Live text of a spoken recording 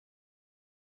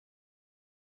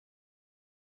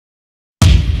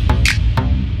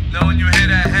know when you hear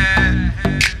that hand.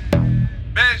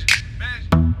 Benji,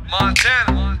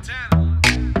 Montana,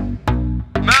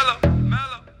 Mellow,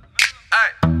 ay.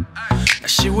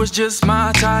 She was just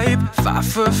my type,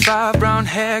 5'5", brown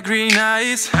hair, green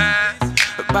eyes.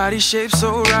 Her body shape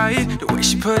so right, the way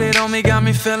she put it on me got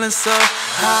me feeling so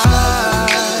high.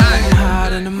 I'm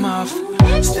hot in the muff,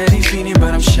 steady feeding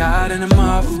but I'm shot in the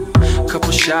muff.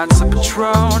 Couple shots of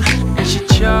Patron, and she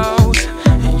chose.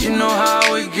 And you know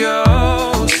how it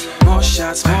goes. More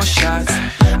shots, more shots.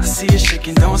 I see you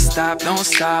shaking, don't stop, don't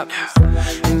stop.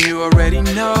 And you already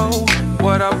know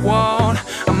what I want.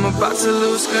 I'm about to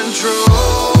lose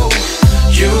control.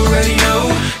 You already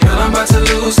know, girl, I'm about to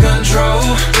lose control.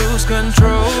 Lose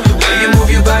control. The way you move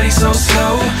your body so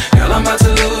slow, girl, I'm about to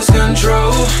lose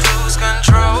control. Lose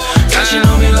control. Touching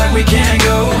on me like we can't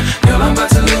go, girl, I'm about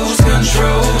to lose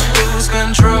control. Lose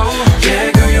control.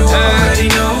 Yeah, girl, you already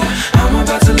know, I'm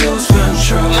about to lose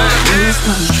control. Lose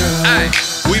control. Ay,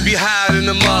 we be higher than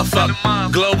the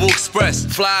motherfucker. Global Express,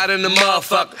 fly than the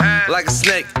motherfucker. Like a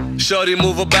snake, shorty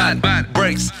move her body.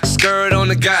 Brakes, skirt on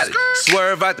the got it.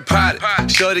 Swerve out the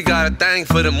product. Shorty got a thing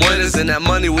for them winners, and that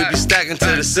money we be stacking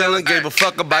to the ceiling. Gave a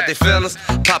fuck about their feelings.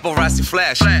 Paparazzi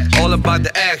flash, all about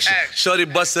the action. Shorty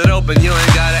bust it open, you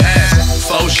ain't gotta ask.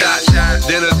 4 shots,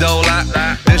 then a dole out,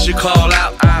 then she call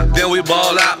out, then we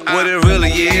ball out. What it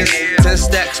really is, 10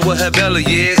 stacks with her belly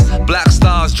is. Black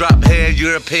stars drop head,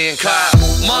 European car.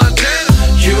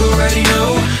 Montana, you already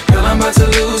know, girl, I'm about to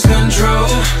lose control.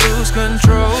 Lose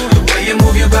control. The way you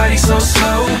move your body so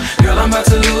slow, girl, I'm about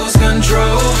to lose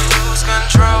control. Lose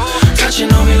control.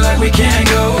 Touching on me like we can't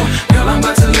go, girl, I'm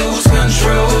about to lose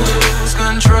control. Lose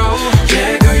control.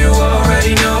 Yeah, girl, you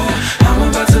already know, I'm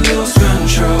about to lose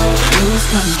control. Lose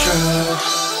control.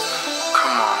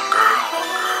 Come on, girl.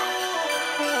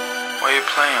 Why you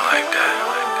playing like that?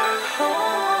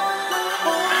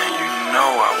 Man, you know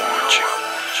I want you.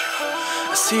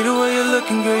 I see the way you're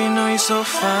looking, girl, you know you're so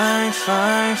fine,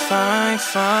 fine, fine,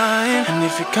 fine. And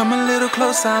if you come a little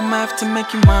closer, I might have to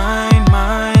make you mine,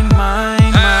 mine,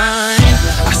 mine, mine.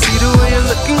 I see the way you're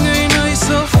looking, girl, you know you're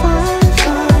so fine,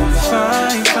 fine,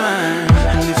 fine, fine.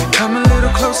 And if you come a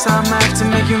little closer, I might have to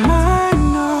make you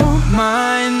mine, no,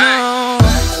 mine, no.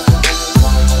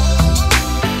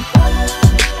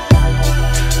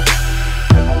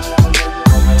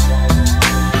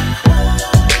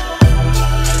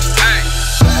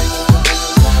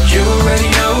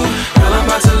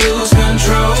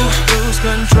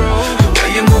 Control. The way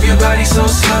you move your body so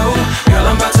slow, girl,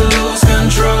 I'm about to lose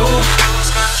control.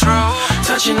 Lose control.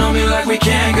 Touching on me like we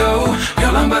can't go,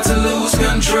 girl, I'm about to lose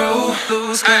control.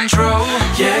 Lose control.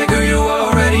 Yeah.